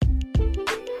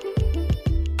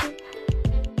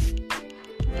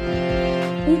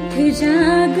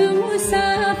जाग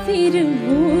मुसाफिर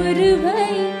भोर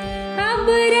भई, अब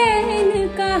रैन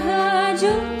कहा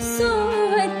जो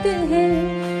सोवत है,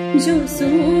 जो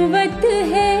सोवत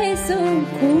है सो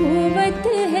खोवत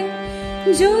है,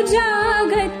 जो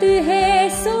जागत है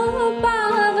सो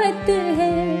पावत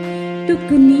है।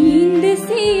 टुक नींद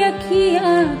से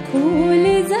अखियाँ खोल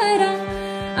जरा,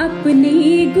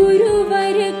 अपने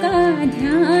गुरुवर का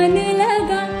ध्यान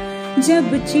लगा। जब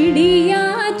चिड़िया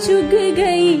चुग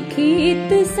गई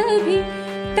खेत सभी,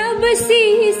 तब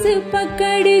शीस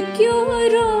पकड़ क्यों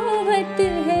रोवत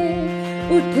है।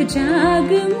 उठ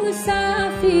जाग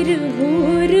मुसाफिर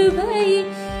भोर भई,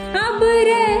 अब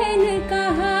रैन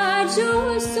कहा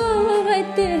जो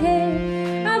सोवत है,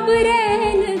 अब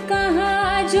रैन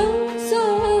कहा जो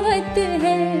सोवत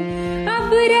है,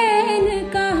 अब रैन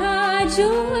कहा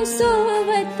जो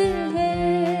सोवत है।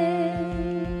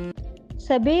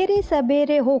 सबेरे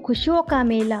सबेरे हो खुशियों का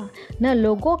मेला, न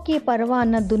लोगों की परवाह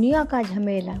न दुनिया का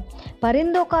झमेला।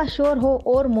 परिंदों का शोर हो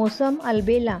और मौसम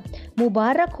अलबेला,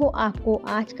 मुबारक हो आपको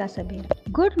आज का सबेरा।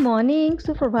 गुड मॉर्निंग,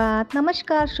 सुप्रभात,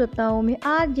 नमस्कार श्रोताओं, मैं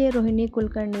आरजे रोहिणी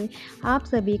कुलकर्णी आप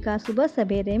सभी का सुबह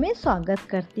सवेरे में स्वागत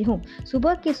करती हूँ।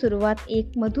 सुबह की शुरुआत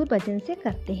एक मधुर भजन से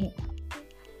करते हैं।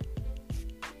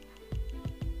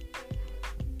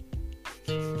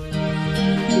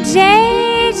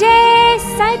 जय जय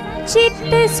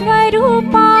सच्चित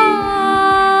स्वरूपा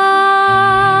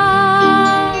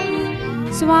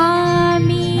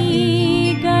स्वामी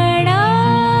गणराया।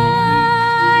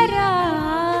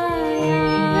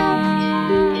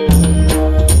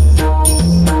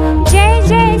 जय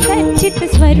जय सच्चित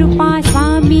स्वरूपा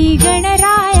स्वामी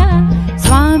गणराया,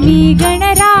 स्वामी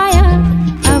गणराया।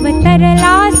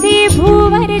 अवतरलासी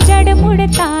भूवर जड़मुड़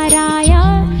ताराया,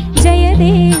 जय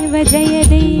देव जय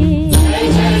देव। जय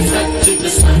जय सच्चित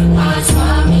स्वरूपा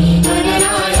स्वामी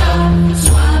गणराया,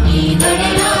 स्वामी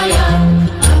गणराया।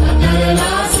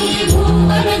 अवतरलासी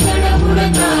भूवर जड़मुड़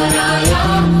ताराया,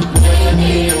 जय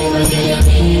देव जय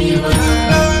देव।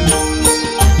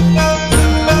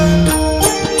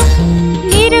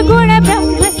 निर्गुण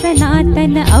ब्रह्म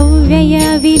सनातन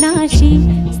अव्यय विनाशी,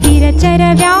 स्थिर चर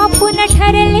व्यापुन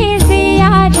ठरले से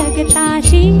या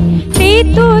जगताशी। ते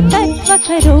तू तत्व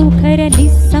खरोखर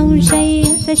निसंशय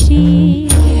सशी,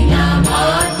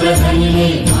 मात्र धन्य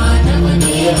मानव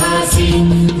देहासी,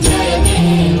 जय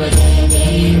देव जय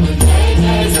देव। जय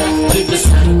जय सच्चित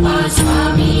स्वरूपा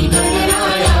स्वामी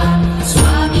गणराया,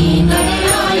 स्वामी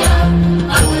गणराया।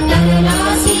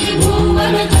 अवतरलासी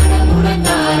भूवर जड़मुड़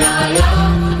ताराया,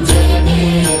 जय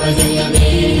देव जय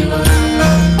देव।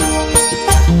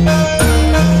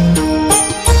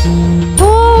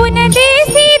 होऊन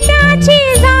देसी त्याची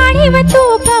जाणीव तू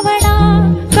कवणा,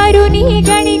 करुणी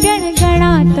गणी गण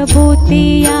गणात बोते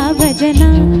या भजना,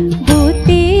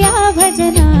 बोते या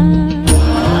भजना।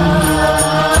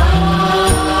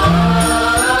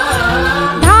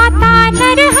 धाता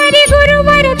नर हरी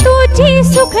गुरुवर तुझी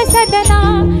सुख सदना,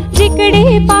 जिकडे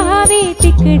पाहावे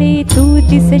तिकडे तू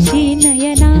दिसशी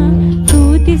नयना, तू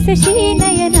दिसशी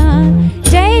नयना।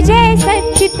 जय जय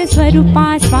सच्चित स्वरूपा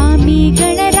स्वामी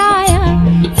गणराया,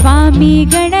 स्वामी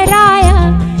गणराया।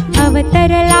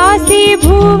 अवतरलासी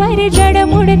भूवर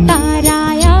जड़मुड़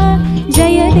ताराया,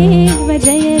 जय देव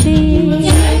जय देव।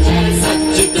 जय जय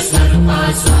सच्चित स्वरूपा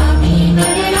स्वामी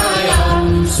गणराया,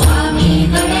 स्वामी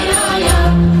गणराया।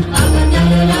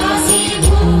 अवतरलासी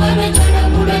भूवर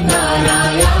जड़मुड़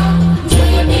ताराया,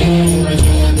 जय देव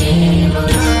जय देव।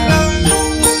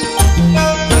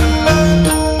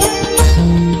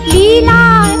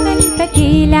 लीलानंत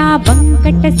केला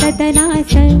बंकट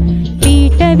सदनास,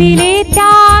 पीठविले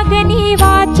त्यागनी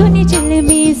वाचून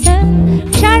जन्मेस।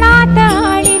 क्षणात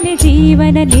आणील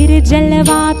जीवन निर्जल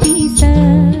वापीस,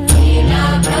 केला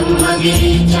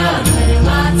ब्रह्मगिरीच्या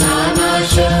गर्वाचा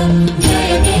नाश,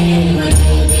 जय देव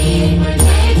जय देव।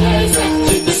 जय जय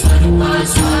सच्चित स्वरूपा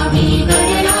स्वामी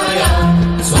गणराया,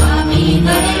 स्वामी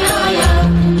गणराया।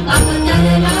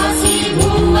 अवतरलासी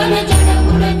भूवर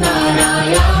जड़मुड़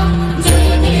ताराया, जय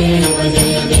देव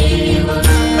जय देव।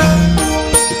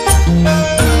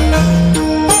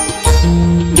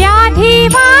 व्याधी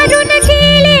वारून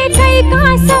केले कैका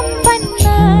संपन्न,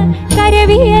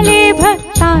 करविले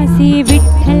भक्तासी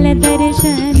विठ्ठल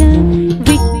दर्शन,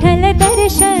 विठ्ठल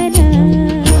दर्शन।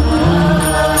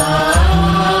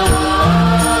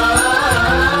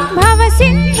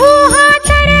 भवसिंधू हा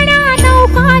तरणा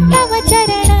नौका तव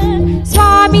चरण,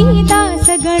 स्वामी दास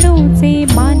गणोचे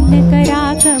मान्य करा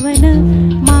कवन,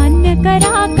 मान्य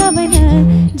करा कवन।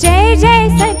 जय जय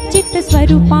सच्चित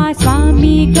स्वरूपा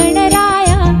स्वामी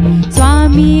गणराया,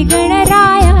 स्वामी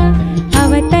गणराया।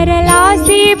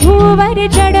 अवतरलासी भूवर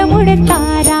जड़मुड़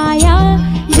ताराया,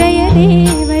 जय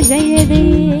देव जय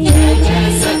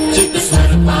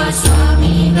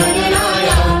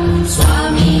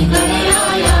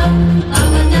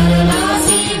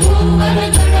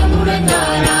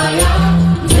गुणताराय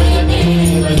जय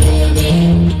देव जय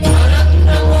देव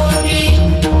नरत्रमोऽपि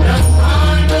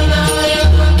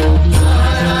ब्रह्माण्डनायक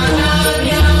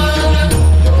महाराजार्याय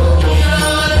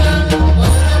योगिराज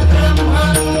परब्रह्म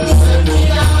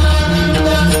सच्चिदानन्द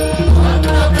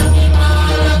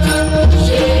भद्रप्रतिपालक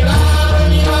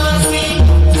शेवानिवासी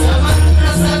समग्र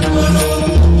सद्गुरु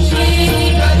श्री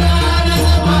गजानन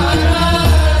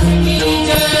महाराज की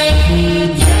जय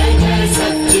जय जय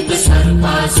सच्चिद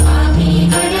सर्पा स्वामी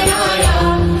गणराय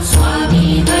स्वामी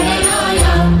गणराय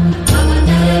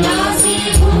अवतरणासी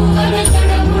भुवन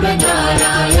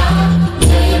गुणताराय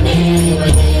जय देव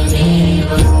जय देव।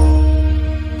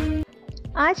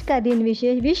 आज का दिन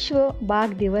विशेष विश्व बाघ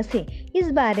दिवस है।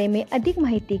 इस बारे में अधिक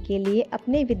माहिती के लिए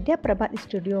अपने विद्या प्रभात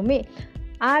स्टूडियो में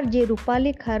RJ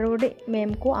रूपाली खरोड़े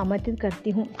मैम को आमंत्रित करती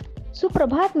हूँ।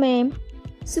 सुप्रभात मैम।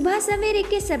 सुबह सवेरे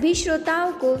के सभी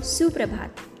श्रोताओं को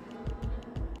सुप्रभात।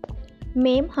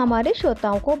 मैम, हमारे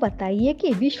श्रोताओं को बताइए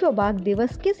कि विश्व बाघ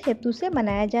दिवस किस हेतु से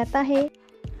मनाया जाता है।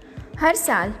 हर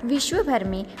साल विश्व भर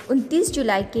में 29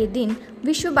 जुलाई के दिन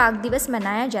विश्व बाघ दिवस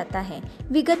मनाया जाता है।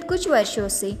 विगत कुछ वर्षों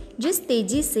से जिस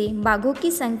तेजी से बाघों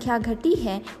की संख्या घटी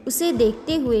है, उसे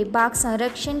देखते हुए बाघ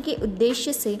संरक्षण के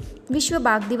उद्देश्य से विश्व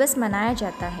बाघ दिवस मनाया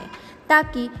जाता है,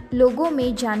 ताकि लोगों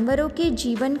में जानवरों के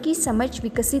जीवन की समझ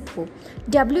विकसित हो।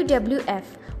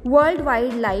 WWF World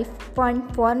Wildlife Fund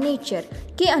for Nature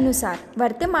के अनुसार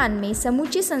वर्तमान में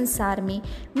समूचे संसार में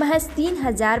महज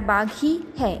 3000 बाघ ही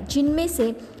है, जिनमें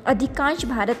से अधिकांश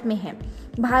भारत में है।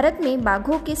 भारत में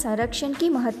बाघों के संरक्षण की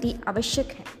महती आवश्यक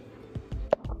है।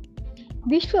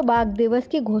 विश्व बाघ दिवस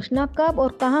की घोषणा कब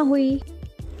और कहाँ हुई।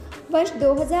 वर्ष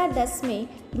 2010 में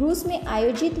रूस में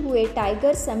आयोजित हुए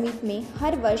टाइगर समिट में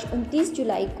हर वर्ष 29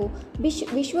 जुलाई को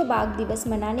विश्व बाघ दिवस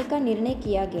मनाने का निर्णय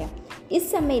किया गया।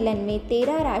 इस सम्मेलन में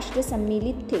 13 राष्ट्र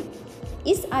सम्मिलित थे।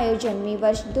 इस आयोजन में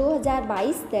वर्ष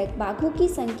 2022 तक बाघों की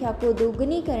संख्या को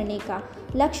दोगुनी करने का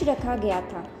लक्ष्य रखा गया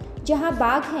था। जहां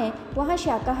बाघ हैं, वहां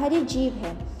शाकाहारी जीव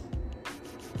है।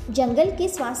 जंगल के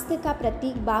स्वास्थ्य का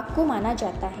प्रतीक बाघ को माना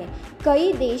जाता है।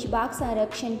 कई देश बाघ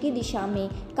संरक्षण की दिशा में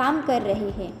काम कर रहे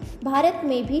हैं। भारत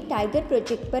में भी टाइगर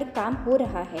प्रोजेक्ट पर काम हो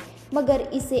रहा है, मगर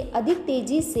इसे अधिक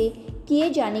तेजी से किए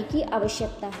जाने की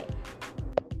आवश्यकता है।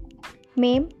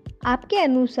 मैम, आपके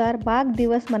अनुसार बाघ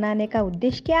दिवस मनाने का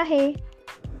उद्देश्य क्या है।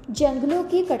 जंगलों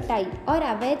की कटाई और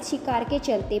अवैध शिकार के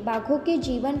चलते बाघों के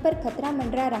जीवन पर खतरा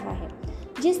मंडरा रहा है।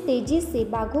 जिस तेजी से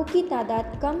बाघों की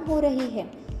तादाद कम हो रही है,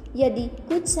 यदि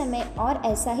कुछ समय और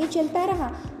ऐसा ही चलता रहा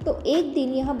तो एक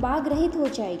दिन यह बाघ रहित हो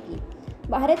जाएगी।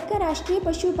 भारत का राष्ट्रीय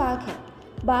पशु बाघ है।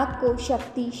 बाघ को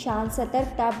शक्ति, शांत,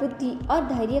 सतर्कता, बुद्धि और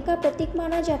धैर्य का प्रतीक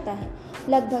माना जाता है।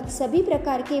 लगभग सभी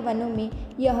प्रकार के वनों में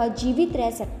यह जीवित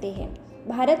रह सकते हैं।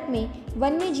 भारत में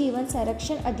वन्य जीवन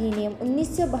संरक्षण अधिनियम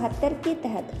 1972 के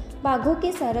तहत बाघों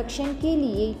के संरक्षण के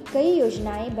लिए कई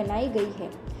योजनाएं बनाई गई है।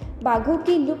 बाघों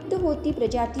की लुप्त होती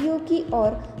प्रजातियों की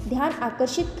ओर ध्यान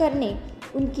आकर्षित करने,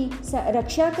 उनकी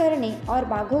रक्षा करने और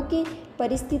बाघों के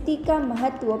परिस्थिति का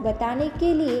महत्व बताने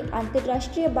के लिए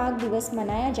अंतर्राष्ट्रीय बाघ दिवस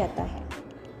मनाया जाता है।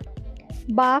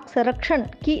 बाघ संरक्षण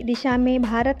की दिशा में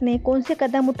भारत ने कौन से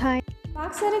कदम उठाए।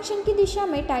 बाघ संरक्षण की दिशा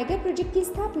में टाइगर प्रोजेक्ट की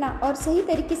स्थापना और सही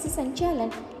तरीके से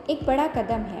संचालन एक बड़ा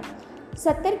कदम है।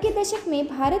 70 के दशक में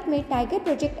भारत में टाइगर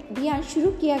प्रोजेक्ट अभियान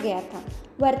शुरू किया गया था।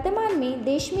 वर्तमान में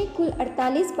देश में कुल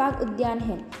 48 बाघ उद्यान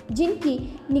हैं, जिनकी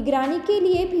निगरानी के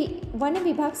लिए भी वन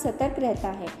विभाग सतर्क रहता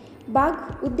है।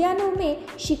 बाघ उद्यानों में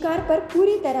शिकार पर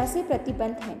पूरी तरह से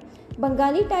प्रतिबंध है।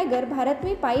 बंगाली टाइगर भारत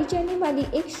में पाई जाने वाली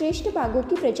एक श्रेष्ठ बाघों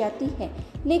की प्रजाति है,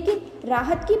 लेकिन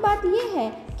राहत की बात यह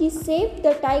है कि सेव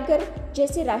द टाइगर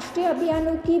जैसे राष्ट्रीय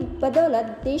अभियानों की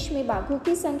बदौलत देश में बाघों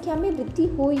की संख्या में वृद्धि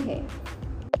हुई है।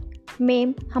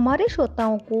 मैम, हमारे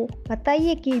श्रोताओं को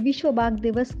बताइए कि विश्व बाघ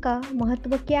दिवस का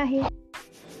महत्व क्या है।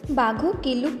 बाघों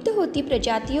की लुप्त होती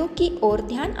प्रजातियों की ओर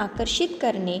ध्यान आकर्षित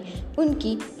करने,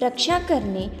 उनकी रक्षा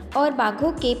करने और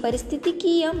बाघों के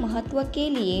पारिस्थितिकीय महत्व के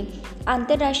लिए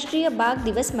अंतर्राष्ट्रीय बाघ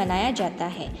दिवस मनाया जाता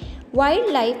है।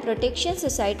 Wildlife Protection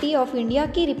Society of India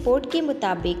की रिपोर्ट के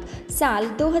मुताबिक साल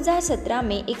 2017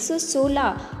 में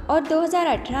 116 और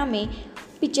 2018 में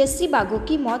 85 बाघों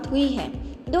की मौत हुई है।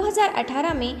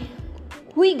 2018 में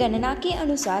हुई गणना के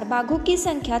अनुसार बाघों की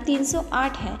संख्या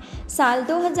 308 है। साल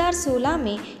 2016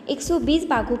 में 120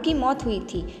 बाघों की मौत हुई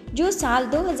थी, जो साल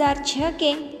 2006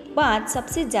 के बाद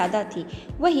सबसे ज़्यादा थी।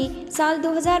 वहीं साल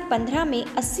 2015 में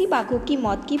 80 बाघों की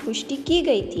मौत की पुष्टि की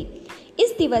गई थी।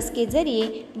 इस दिवस के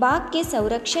जरिए बाघ के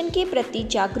संरक्षण के प्रति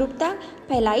जागरूकता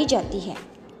फैलाई जाती है।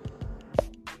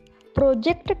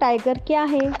 प्रोजेक्ट टाइगर क्या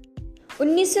है।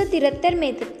 1973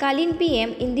 में तत्कालीन पीएम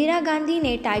इंदिरा गांधी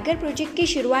ने टाइगर प्रोजेक्ट की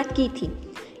शुरुआत की थी।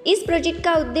 इस प्रोजेक्ट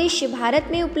का उद्देश्य भारत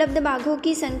में उपलब्ध बाघों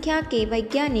की संख्या के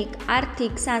वैज्ञानिक,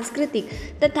 आर्थिक, सांस्कृतिक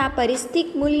तथा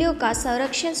पारिस्थितिक मूल्यों का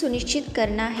संरक्षण सुनिश्चित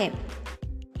करना है।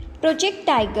 प्रोजेक्ट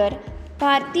टाइगर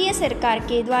भारतीय सरकार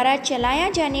के द्वारा चलाया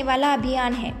जाने वाला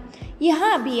अभियान है। यह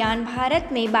अभियान भारत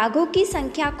में बाघों की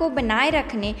संख्या को बनाए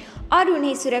रखने और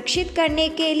उन्हें सुरक्षित करने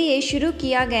के लिए शुरू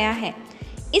किया गया है।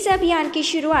 इस अभियान की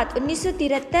शुरुआत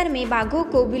 1973 में बाघों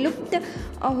को विलुप्त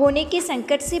होने के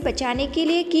संकट से बचाने के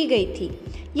लिए की गई थी।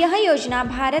 यह योजना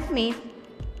भारत में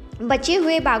बचे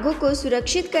हुए बाघों को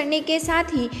सुरक्षित करने के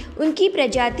साथ ही उनकी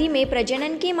प्रजाति में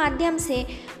प्रजनन के माध्यम से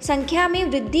संख्या में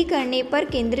वृद्धि करने पर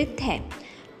केंद्रित है।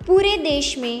 पूरे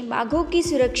देश में बाघों की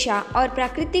सुरक्षा और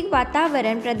प्राकृतिक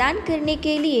वातावरण प्रदान करने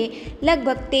के लिए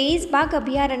लगभग 23 बाघ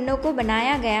अभयारण्यों को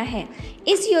बनाया गया है।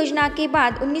 इस योजना के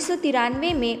बाद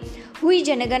 1993 में हुई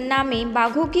जनगणना में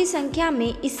बाघों की संख्या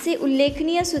में इससे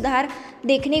उल्लेखनीय सुधार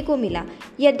देखने को मिला।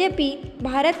 यद्यपि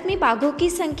भारत में बाघों की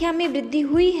संख्या में वृद्धि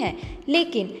हुई है,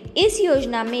 लेकिन इस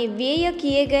योजना में व्यय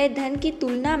किए गए धन की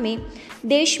तुलना में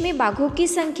देश में बाघों की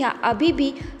संख्या अभी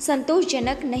भी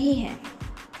संतोषजनक नहीं है।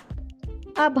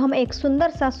 अब हम एक सुंदर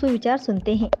सा सुविचार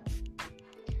सुनते हैं।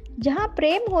 जहाँ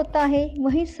प्रेम होता है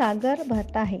वहीं सागर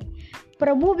बहता है,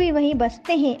 प्रभु भी वहीं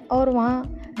बसते हैं और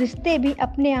वहाँ रिश्ते भी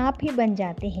अपने आप ही बन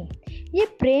जाते हैं। ये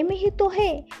प्रेम ही तो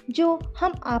है जो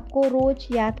हम आपको रोज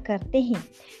याद करते हैं,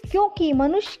 क्योंकि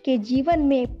मनुष्य के जीवन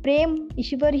में प्रेम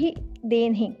ईश्वर ही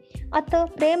देन है, अतः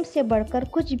प्रेम से बढ़कर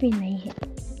कुछ भी नहीं है।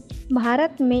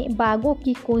 भारत में बाघों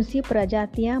की कौन सी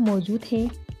प्रजातियाँ मौजूद हैं?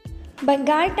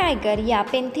 बंगाल टाइगर या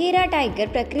पैंथेरा टाइगर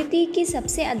प्रकृति की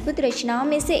सबसे अद्भुत रचनाओं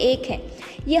में से एक है।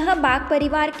 यह बाघ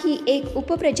परिवार की एक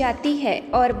उपप्रजाति है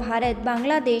और भारत,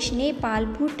 बांग्लादेश, नेपाल,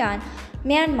 भूटान,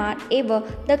 म्यांमार एवं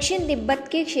दक्षिण तिब्बत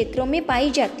के क्षेत्रों में पाई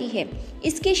जाती है।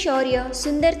 इसके शौर्य,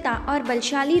 सुंदरता और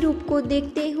बलशाली रूप को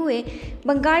देखते हुए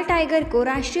बंगाल टाइगर को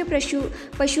राष्ट्रीय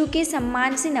पशु के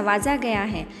सम्मान से नवाजा गया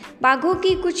है। बाघों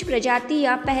की कुछ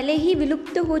प्रजातियां पहले ही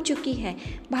विलुप्त हो चुकी हैं।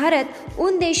 भारत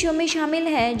उन देशों में शामिल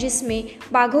है जिसमें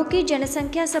बाघों की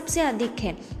जनसंख्या सबसे अधिक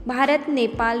है। भारत,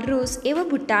 नेपाल, रूस एवं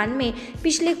भूटान में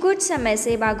पिछले कुछ समय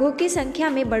से बाघों की संख्या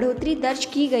में बढ़ोतरी दर्ज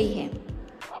की गई है।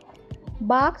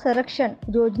 बाघ संरक्षण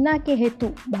योजना के हेतु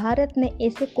भारत ने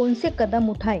ऐसे कौन से कदम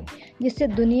उठाए जिससे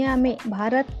दुनिया में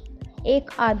भारत एक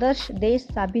आदर्श देश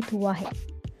साबित हुआ है?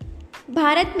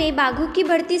 भारत में बाघों की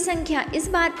बढ़ती संख्या इस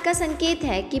बात का संकेत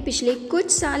है कि पिछले कुछ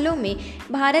सालों में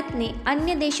भारत ने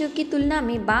अन्य देशों की तुलना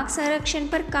में बाघ संरक्षण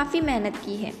पर काफ़ी मेहनत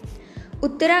की है।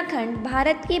 उत्तराखंड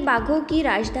भारत के बाघों की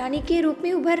राजधानी के रूप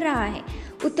में उभर रहा है।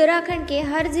 उत्तराखंड के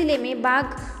हर जिले में बाघ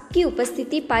की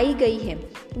उपस्थिति पाई गई है।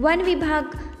 वन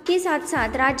विभाग के साथ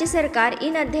साथ राज्य सरकार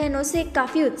इन अध्ययनों से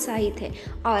काफ़ी उत्साहित है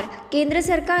और केंद्र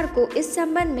सरकार को इस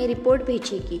संबंध में रिपोर्ट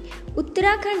भेजेगी।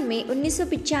 उत्तराखंड में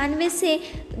 1995 से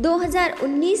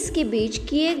 2019 के बीच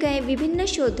किए गए विभिन्न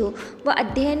शोधों व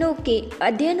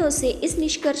अध्ययनों से इस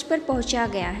निष्कर्ष पर पहुंचा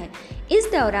गया है।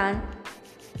 इस दौरान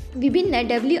विभिन्न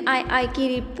WII की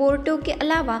रिपोर्टों के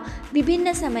अलावा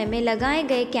विभिन्न समय में लगाए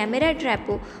गए कैमरा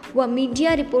ट्रैपों व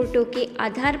मीडिया रिपोर्टों के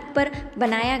आधार पर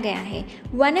बनाया गया है।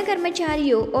 वन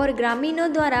कर्मचारियों और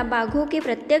ग्रामीणों द्वारा बाघों के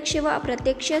प्रत्यक्ष व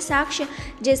अप्रत्यक्ष साक्ष्य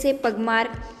जैसे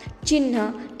पगमार्क,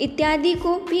 चिन्ह इत्यादि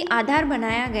को भी आधार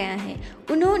बनाया गया है।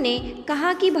 उन्होंने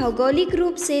कहा कि भौगोलिक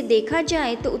रूप से देखा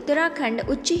जाए तो उत्तराखंड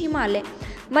उच्च हिमालय,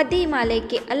 मध्य हिमालय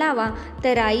के अलावा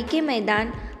तराई के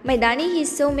मैदानी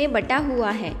हिस्सों में बटा हुआ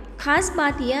है। खास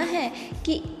बात यह है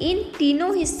कि इन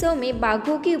तीनों हिस्सों में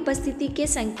बाघों की उपस्थिति के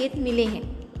संकेत मिले हैं।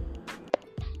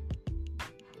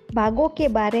 बाघों के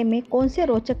बारे में कौन से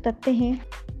रोचक तथ्य हैं?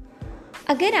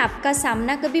 अगर आपका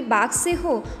सामना कभी बाघ से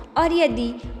हो और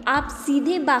यदि आप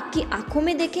सीधे बाघ की आंखों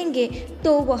में देखेंगे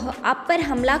तो वह आप पर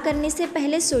हमला करने से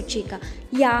पहले सोचेगा,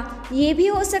 या ये भी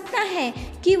हो सकता है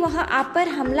कि वह आप पर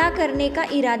हमला करने का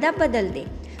इरादा बदल दे।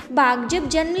 बाघ जब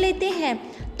जन्म लेते हैं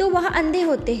तो वह अंधे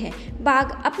होते हैं। बाघ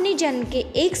अपने जन्म के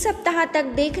 1 सप्ताह तक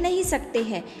देख नहीं सकते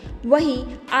हैं। वहीं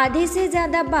आधे से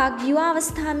ज़्यादा बाघ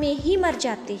युवावस्था में ही मर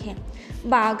जाते हैं।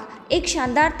 बाघ एक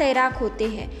शानदार तैराक होते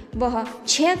हैं। वह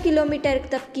 6 किलोमीटर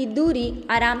तक की दूरी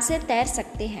आराम से तैर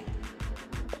सकते हैं।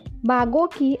 बाघों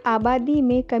की आबादी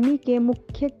में कमी के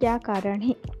मुख्य क्या कारण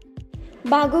हैं?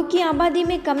 बाघों की आबादी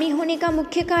में कमी होने का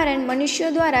मुख्य कारण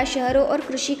मनुष्यों द्वारा शहरों और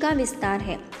कृषि का विस्तार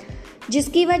है,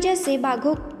 जिसकी वजह से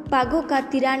बाघों का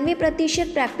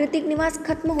 93% प्राकृतिक निवास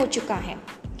खत्म हो चुका है।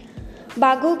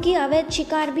 बाघों की अवैध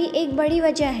शिकार भी एक बड़ी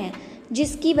वजह है,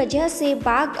 जिसकी वजह से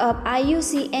बाघ अब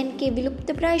IUCN के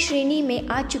विलुप्तप्राय श्रेणी में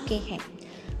आ चुके हैं।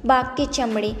 बाघ के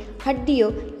चमड़े,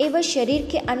 हड्डियों एवं शरीर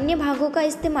के अन्य भागों का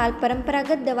इस्तेमाल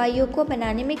परंपरागत दवाइयों को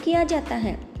बनाने में किया जाता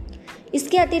है।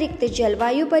 इसके अतिरिक्त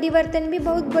जलवायु परिवर्तन भी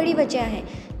बहुत बड़ी वजह है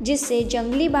जिससे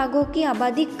जंगली बाघों की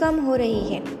आबादी कम हो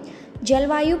रही है।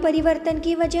 जलवायु परिवर्तन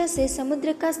की वजह से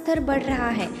समुद्र का स्तर बढ़ रहा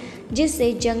है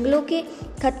जिससे जंगलों के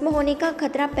खत्म होने का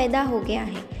खतरा पैदा हो गया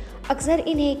है। अक्सर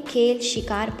इन्हें खेल,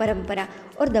 शिकार, परंपरा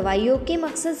और दवाइयों के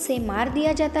मकसद से मार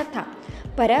दिया जाता था,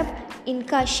 पर अब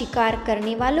इनका शिकार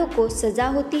करने वालों को सज़ा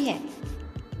होती है।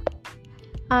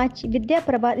 आज विद्या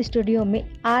प्रभात स्टूडियो में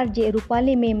आरजे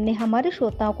रूपाली मैम ने हमारे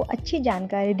श्रोताओं को अच्छी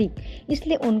जानकारी दी,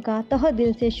 इसलिए उनका तहे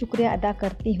दिल से शुक्रिया अदा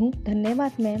करती हूँ।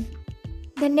 धन्यवाद मैम।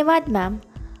 धन्यवाद मैम।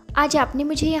 आज आपने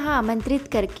मुझे यहाँ आमंत्रित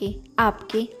करके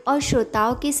आपके और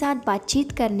श्रोताओं के साथ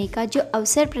बातचीत करने का जो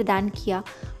अवसर प्रदान किया,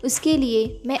 उसके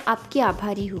लिए मैं आपकी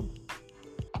आभारी हूँ।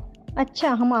 अच्छा,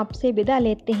 हम आपसे विदा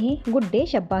लेते हैं। गुड डे,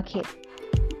 शब्बा खैर।